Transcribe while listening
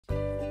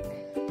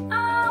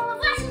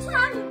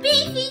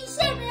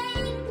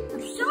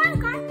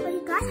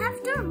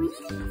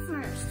reading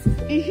first.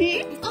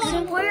 Mm-hmm.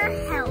 So we're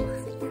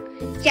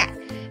healthy. Yeah,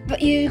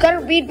 but you gotta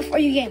read before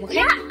you game, okay?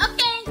 Yeah,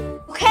 okay.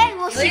 Okay,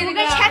 we'll see. We're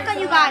gonna check on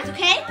you guys,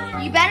 okay?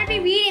 You better be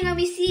reading when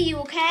we see you,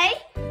 okay?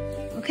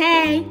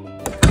 Okay.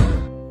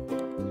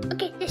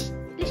 Okay,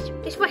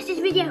 let's watch this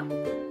video.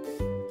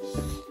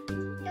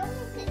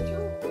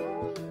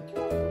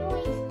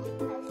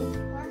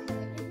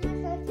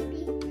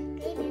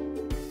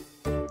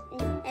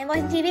 And watch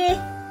TV.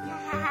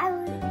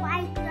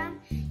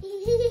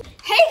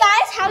 Hey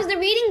guys, how's the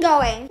reading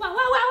going? Wow.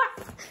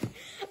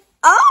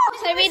 Oh,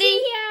 is the reading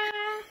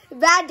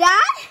bad,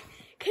 Dad?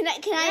 Can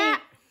I?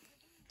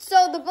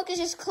 So the book is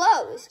just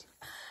closed.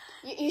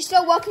 You're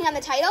still working on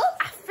the title?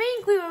 I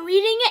think we were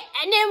reading it,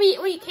 and then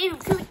we came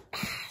to it.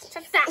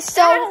 That.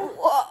 So,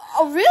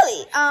 oh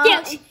really?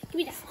 Yeah, give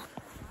me that.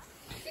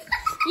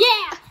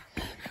 Yeah.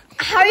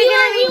 How are you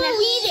gonna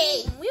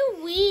read We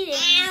were reading.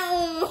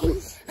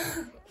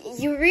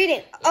 You're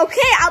reading.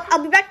 Okay,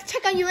 I'll be back to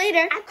check on you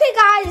later. Okay,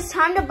 guys, it's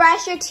time to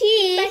brush your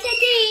teeth. Brush your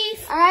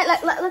teeth. All right,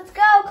 let's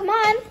go. Come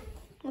on.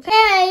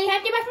 Okay.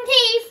 Have to brush some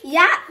teeth.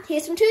 Yeah.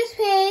 Here's some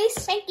toothpaste.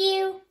 Thank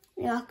you.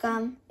 You're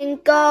welcome.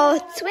 Twinkle,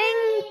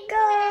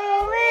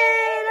 twinkle,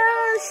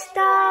 little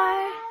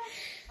star.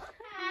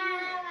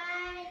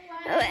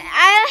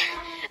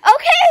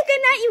 Okay,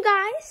 good night, you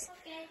guys.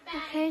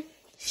 Okay.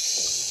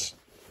 Shh.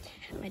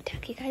 I'm gonna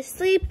tuck you guys to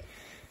sleep.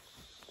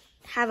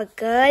 Have a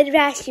good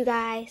rest, you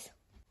guys.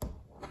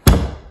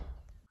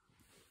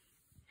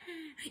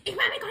 Is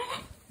Mommy going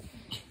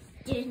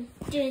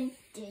to? Dun.